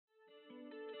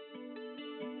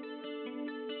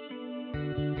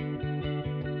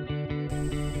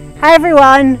Hi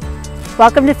everyone!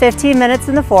 Welcome to 15 Minutes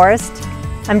in the Forest.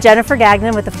 I'm Jennifer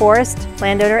Gagnon with the Forest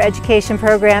Landowner Education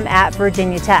Program at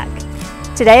Virginia Tech.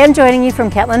 Today I'm joining you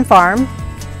from Kentland Farm.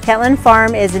 Kentland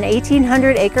Farm is an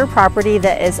 1,800-acre property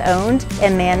that is owned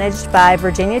and managed by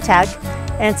Virginia Tech,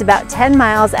 and it's about 10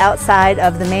 miles outside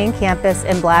of the main campus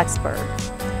in Blacksburg.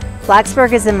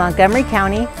 Blacksburg is in Montgomery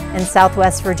County in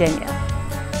southwest Virginia.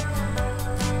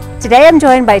 Today I'm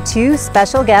joined by two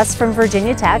special guests from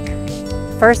Virginia Tech.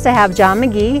 First, I have John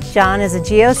McGee. John is a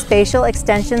geospatial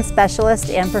extension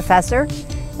specialist and professor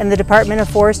in the Department of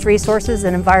Forest Resources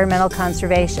and Environmental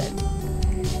Conservation.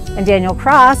 And Daniel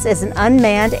Cross is an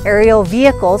unmanned aerial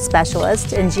vehicle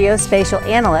specialist and geospatial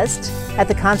analyst at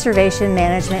the Conservation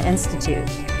Management Institute.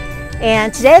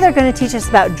 And today they're going to teach us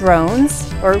about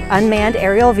drones, or unmanned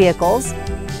aerial vehicles,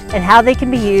 and how they can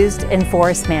be used in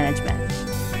forest management.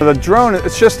 The drone,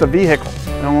 it's just a vehicle.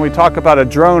 And when we talk about a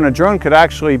drone could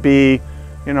actually be,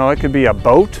 it could be a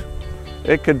boat,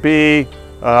 it could be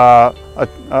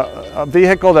a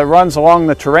vehicle that runs along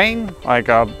the terrain, like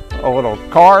a little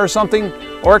car or something,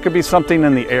 or it could be something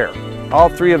in the air. All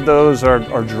three of those are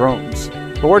drones.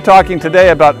 But we're talking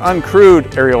today about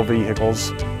uncrewed aerial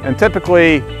vehicles. And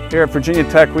typically here at Virginia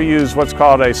Tech we use what's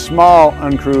called a small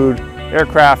uncrewed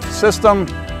aircraft system,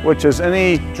 which is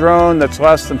any drone that's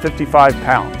less than 55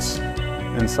 pounds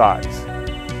in size.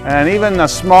 And even a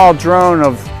small drone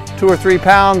of 2 or 3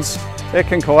 pounds, it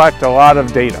can collect a lot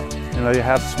of data. They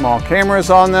have small cameras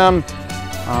on them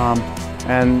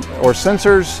or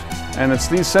sensors, and it's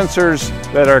these sensors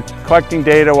that are collecting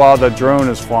data while the drone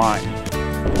is flying.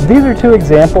 These are two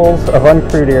examples of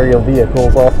uncrewed aerial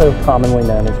vehicles, also commonly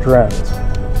known as drones.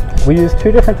 We use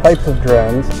two different types of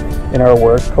drones in our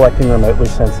work collecting remotely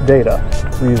sensed data.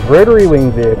 We use rotary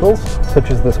wing vehicles, such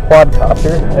as this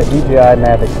quadcopter, a DJI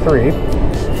Mavic 3,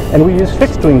 and we use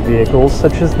fixed wing vehicles,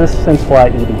 such as this Senfly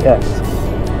EDX.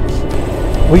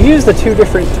 We use the two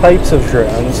different types of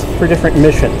drones for different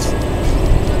missions,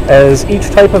 as each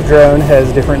type of drone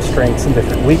has different strengths and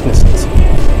different weaknesses.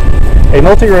 A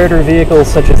multi-rotor vehicle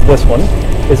such as this one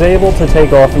is able to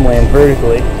take off and land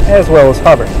vertically, as well as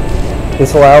hover.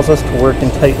 This allows us to work in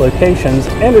tight locations,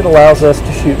 and it allows us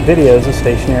to shoot videos of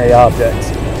stationary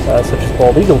objects, such as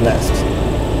bald eagle nests.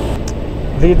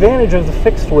 The advantage of the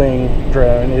fixed-wing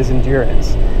drone is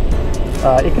endurance.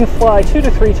 It can fly 2 to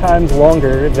 3 times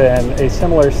longer than a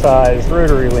similar-sized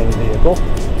rotary wing vehicle,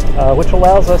 which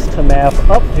allows us to map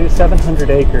up to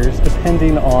 700 acres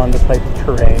depending on the type of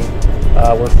terrain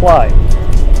we're flying.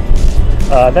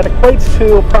 That equates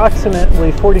to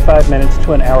approximately 45 minutes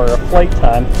to an hour of flight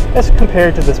time as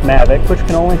compared to this Mavic, which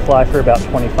can only fly for about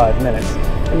 25 minutes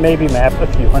and maybe map a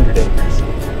few hundred acres.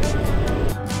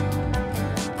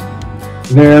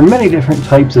 There are many different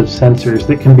types of sensors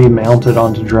that can be mounted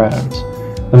onto drones.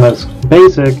 The most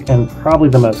basic and probably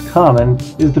the most common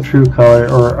is the true color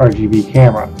or RGB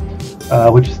camera,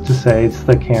 which is to say it's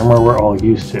the camera we're all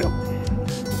used to.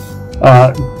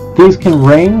 These can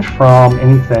range from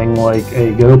anything like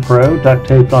a GoPro duct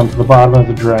taped onto the bottom of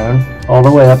the drone, all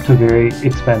the way up to very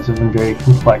expensive and very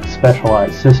complex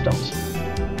specialized systems.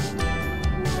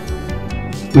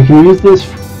 We can use this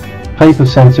type of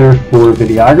sensor for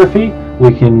videography.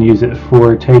 We can use it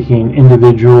for taking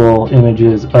individual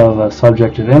images of a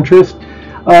subject of interest.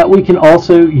 We can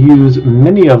also use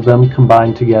many of them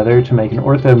combined together to make an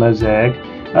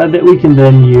orthomosaic that we can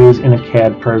then use in a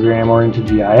CAD program or into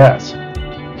GIS.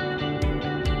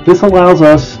 This allows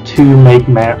us to make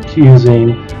maps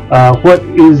using what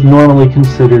is normally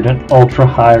considered an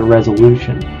ultra-high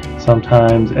resolution,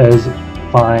 sometimes as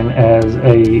fine as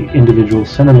an individual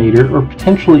centimeter, or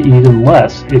potentially even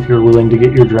less if you're willing to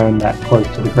get your drone that close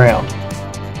to the ground.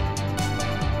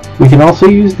 We can also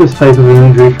use this type of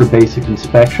imagery for basic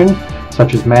inspection,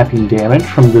 such as mapping damage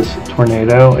from this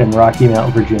tornado in Rocky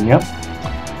Mount, Virginia.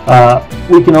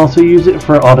 We can also use it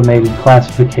for automated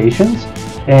classifications,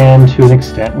 and to an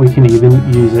extent we can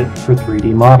even use it for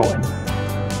 3D modeling.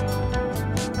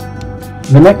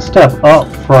 The next step up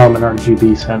from an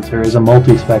RGB sensor is a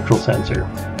multispectral sensor.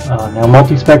 Now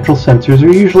multispectral sensors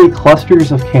are usually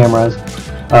clusters of cameras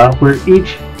where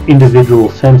each individual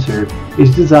sensor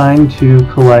is designed to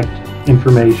collect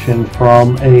information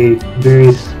from a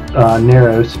very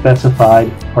narrow specified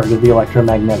part of the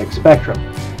electromagnetic spectrum.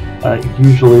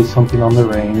 Usually something on the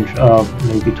range of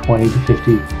maybe 20 to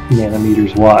 50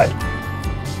 nanometers wide.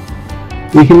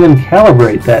 We can then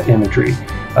calibrate that imagery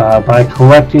by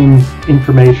collecting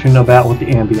information about what the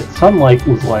ambient sunlight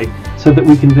was like, so that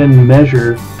we can then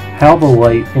measure how the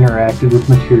light interacted with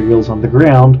materials on the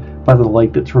ground by the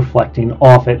light that's reflecting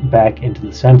off it back into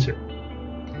the sensor.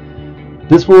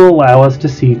 This will allow us to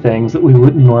see things that we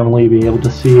wouldn't normally be able to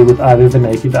see with either the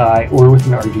naked eye or with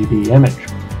an RGB image.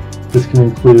 This can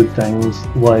include things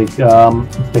like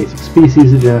basic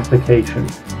species identification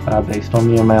based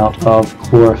on the amount of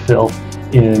chlorophyll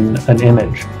in an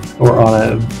image or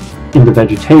in the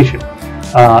vegetation.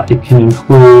 It can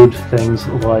include things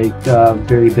like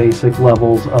very basic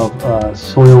levels of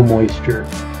soil moisture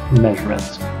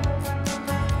measurements.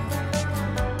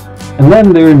 And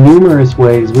then there are numerous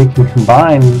ways we can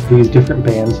combine these different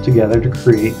bands together to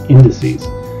create indices.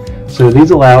 So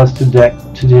these allow us to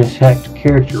detect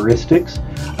characteristics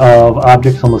of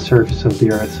objects on the surface of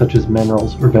the Earth, such as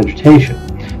minerals or vegetation,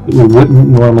 that we wouldn't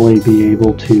normally be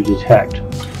able to detect.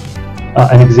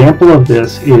 An example of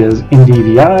this is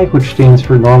NDVI, which stands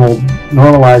for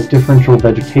Normalized Differential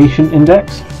Vegetation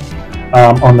Index.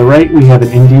 On the right, we have an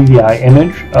NDVI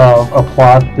image of a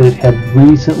plot that had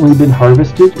recently been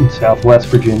harvested in Southwest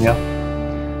Virginia.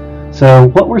 So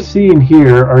what we're seeing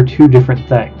here are two different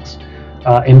things.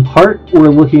 In part, we're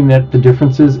looking at the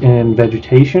differences in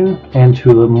vegetation and,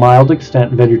 to a mild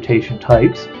extent, vegetation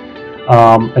types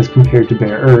as compared to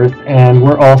bare earth, and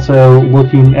we're also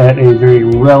looking at a very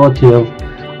relative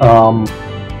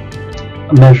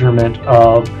measurement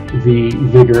of the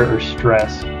vigor or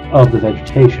stress of the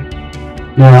vegetation.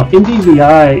 Now,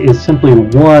 NDVI is simply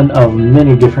one of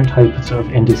many different types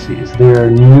of indices. There are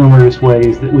numerous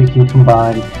ways that we can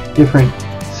combine different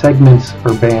segments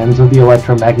or bands of the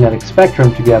electromagnetic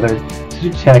spectrum together to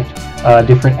detect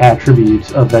different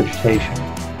attributes of vegetation.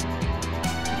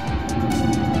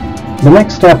 The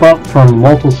next step up from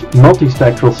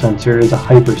multispectral sensor is a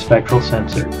hyperspectral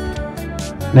sensor.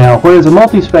 Now, whereas a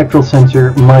multispectral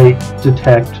sensor might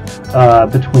detect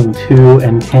between 2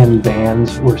 and 10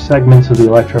 bands or segments of the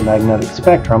electromagnetic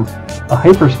spectrum, a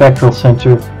hyperspectral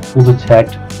sensor will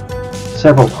detect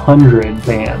several hundred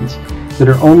bands that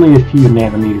are only a few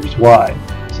nanometers wide,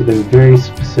 so they're very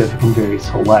specific and very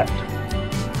select.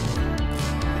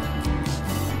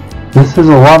 This has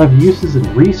a lot of uses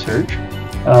in research,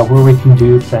 where we can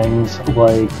do things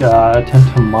like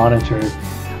attempt to monitor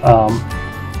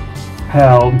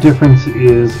how difference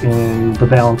is in the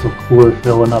balance of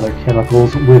chlorophyll and other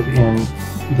chemicals within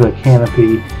the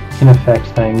canopy can affect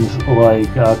things like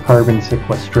carbon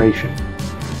sequestration.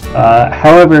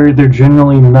 However, they're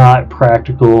generally not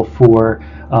practical for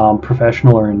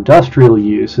professional or industrial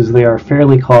use, as they are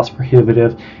fairly cost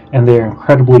prohibitive and they are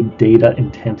incredibly data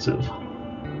intensive.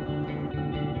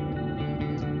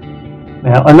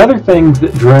 Now, another thing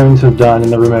that drones have done in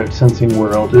the remote sensing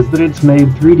world is that it's made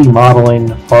 3D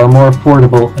modeling far more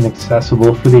affordable and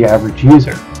accessible for the average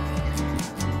user.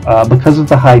 Because of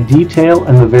the high detail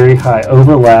and the very high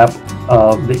overlap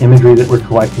of the imagery that we're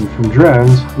collecting from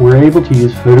drones, we're able to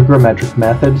use photogrammetric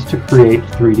methods to create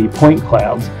 3D point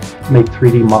clouds, make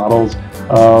 3D models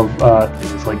of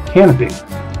things like canopy.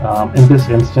 In this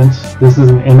instance, this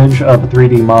is an image of a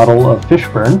 3D model of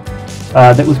Fishburne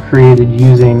that was created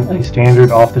using a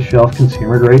standard off-the-shelf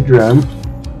consumer-grade drone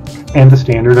and the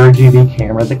standard RGB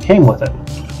camera that came with it.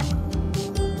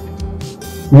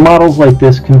 Models like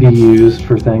this can be used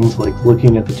for things like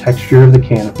looking at the texture of the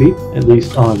canopy, at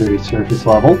least on a very surface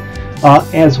level,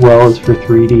 as well as for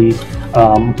 3D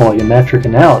volumetric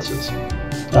analysis.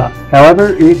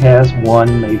 However, it has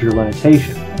one major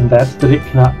limitation, and that's that it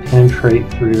cannot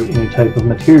penetrate through any type of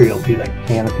material, be that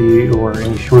canopy or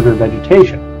any shorter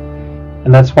vegetation.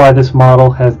 And that's why this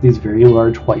model has these very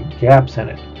large white gaps in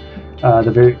it.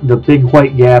 The big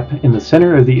white gap in the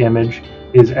center of the image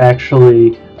is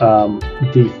actually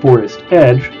the forest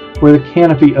edge, where the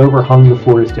canopy overhung the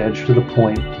forest edge to the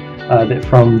point that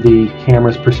from the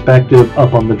camera's perspective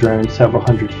up on the drone several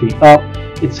hundred feet up,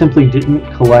 it simply didn't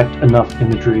collect enough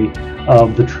imagery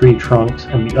of the tree trunks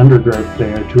and the undergrowth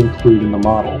there to include in the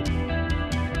model.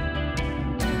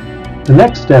 The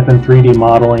next step in 3D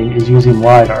modeling is using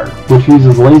LiDAR, which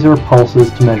uses laser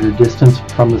pulses to measure distance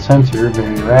from the sensor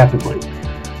very rapidly.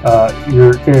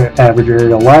 Your average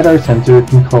aerial LiDAR sensor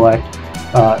can collect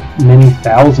many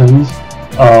thousands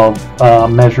of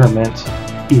measurements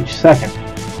each second.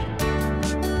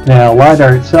 Now,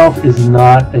 LiDAR itself is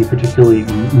not a particularly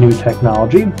new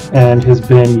technology and has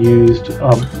been used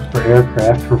for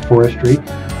aircraft, for forestry,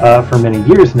 for many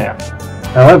years now.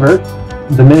 However,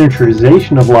 the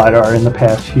miniaturization of LiDAR in the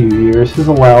past few years has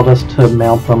allowed us to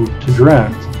mount them to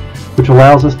drones, which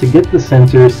allows us to get the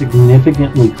sensor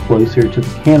significantly closer to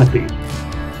the canopy.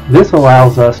 This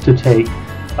allows us to take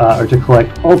or to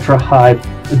collect ultra-high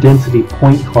density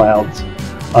point clouds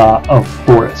of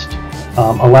forest,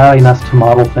 allowing us to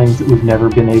model things that we've never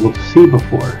been able to see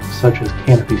before, such as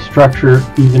canopy structure,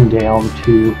 even down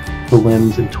to the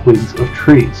limbs and twigs of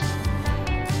trees.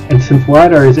 And since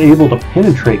LiDAR is able to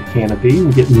penetrate canopy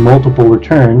and get multiple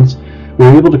returns,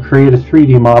 we're able to create a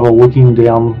 3D model looking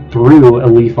down through a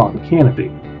leaf on the canopy.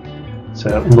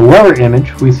 So in the lower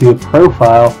image, we see a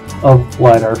profile of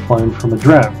LiDAR flown from a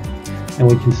drone. And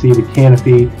we can see the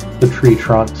canopy, the tree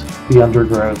trunks, the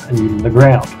undergrowth, and even the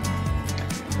ground.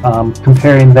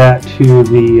 Comparing that to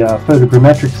the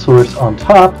photogrammetric source on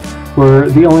top, where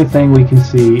the only thing we can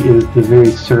see is the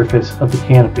very surface of the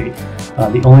canopy.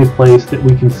 The only place that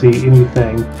we can see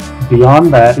anything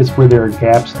beyond that is where there are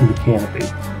gaps in the canopy.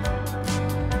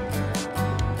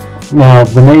 Now,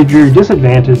 the major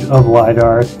disadvantage of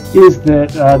LiDAR is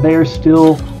that they are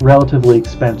still relatively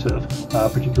expensive,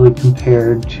 particularly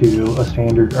compared to a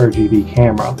standard RGB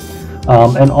camera.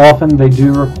 And often they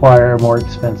do require more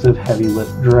expensive heavy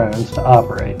lift drones to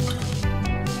operate.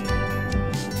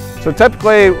 So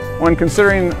typically, when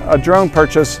considering a drone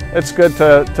purchase, it's good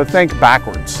to think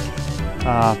backwards.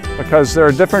 Because there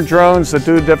are different drones that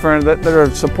are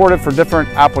supported for different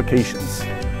applications.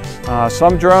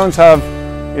 Some drones have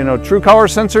true color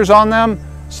sensors on them.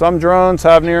 Some drones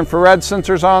have near-infrared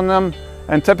sensors on them.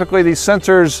 And typically these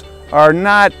sensors are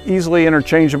not easily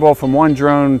interchangeable from one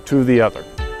drone to the other.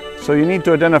 So you need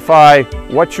to identify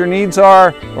what your needs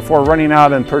are before running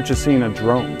out and purchasing a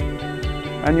drone.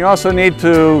 And you also need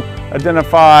to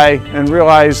identify and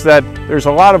realize that there's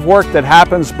a lot of work that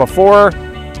happens before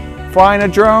flying a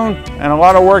drone and a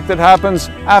lot of work that happens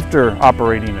after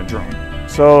operating a drone.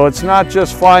 So it's not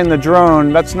just flying the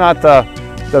drone, that's not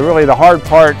really the hard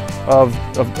part of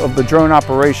the drone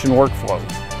operation workflow.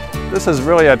 This is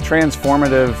really a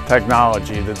transformative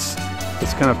technology that's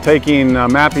kind of taking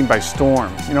mapping by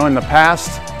storm. In the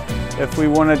past, if we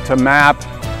wanted to map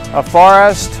a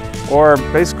forest or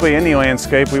basically any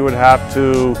landscape, we would have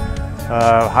to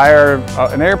hire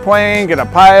an airplane, get a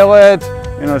pilot,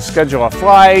 schedule a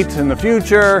flight in the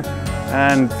future,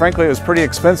 and frankly, it was pretty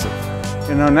expensive.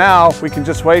 Now we can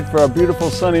just wait for a beautiful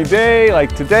sunny day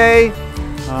like today,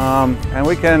 and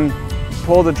we can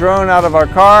pull the drone out of our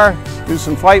car, do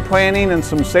some flight planning and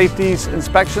some safety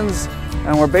inspections,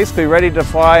 and we're basically ready to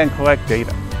fly and collect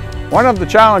data. One of the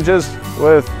challenges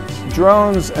with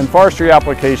drones and forestry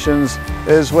applications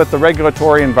is with the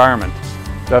regulatory environment.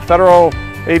 The Federal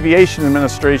Aviation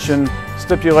Administration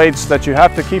stipulates that you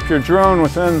have to keep your drone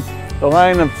within the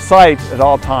line of sight at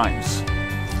all times.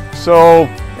 So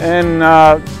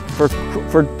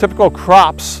for typical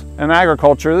crops and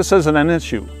agriculture, this isn't an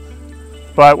issue.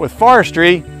 But with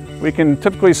forestry, we can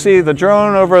typically see the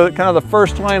drone over kind of the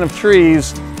first line of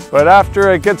trees, but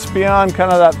after it gets beyond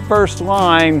kind of that first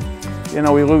line,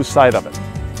 we lose sight of it.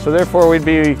 So therefore we'd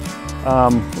be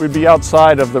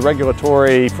outside of the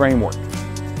regulatory framework.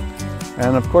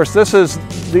 And of course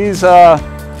these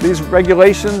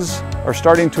regulations are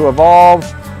starting to evolve,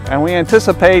 and we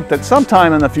anticipate that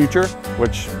sometime in the future,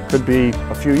 which could be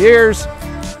a few years,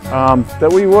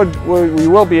 that we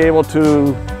will be able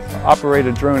to operate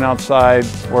a drone outside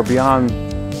or beyond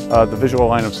the visual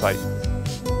line of sight.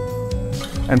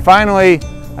 And finally,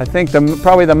 I think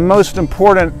probably the most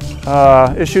important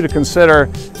issue to consider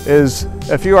is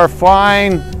if you are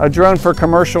flying a drone for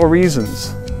commercial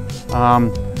reasons,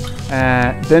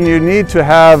 then you need to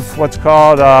have what's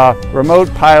called a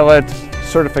remote pilot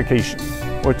certification,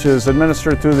 which is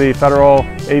administered through the Federal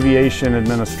Aviation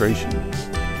Administration.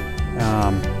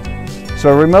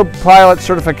 So remote pilot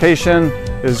certification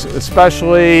is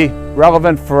especially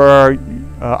relevant for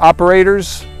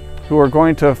operators who are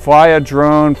going to fly a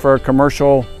drone for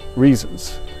commercial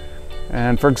reasons.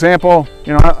 And for example,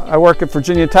 I work at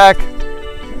Virginia Tech.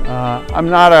 I'm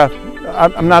not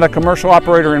a commercial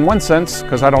operator in one sense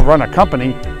because I don't run a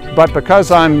company, but because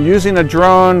I'm using a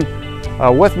drone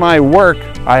with my work,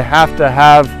 I have to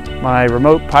have my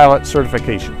remote pilot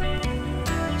certification.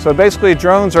 So basically,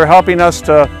 drones are helping us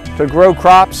to grow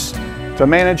crops, to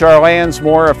manage our lands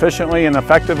more efficiently and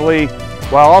effectively,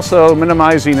 while also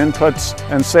minimizing inputs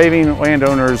and saving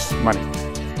landowners money.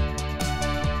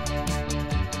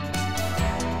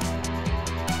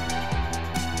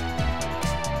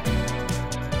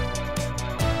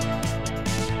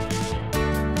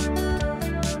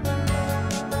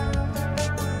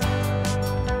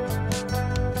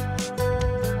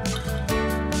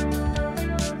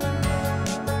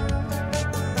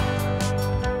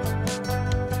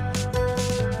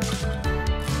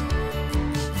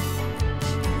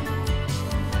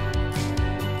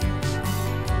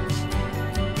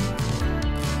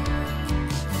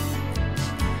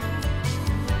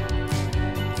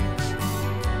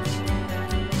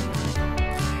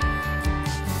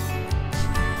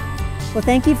 Well,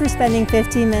 thank you for spending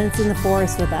 15 minutes in the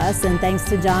forest with us, and thanks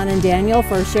to John and Daniel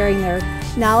for sharing their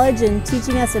knowledge and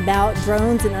teaching us about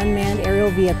drones and unmanned aerial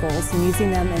vehicles and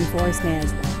using them in forest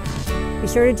management. Be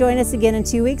sure to join us again in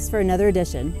 2 weeks for another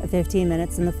edition of 15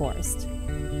 Minutes in the Forest.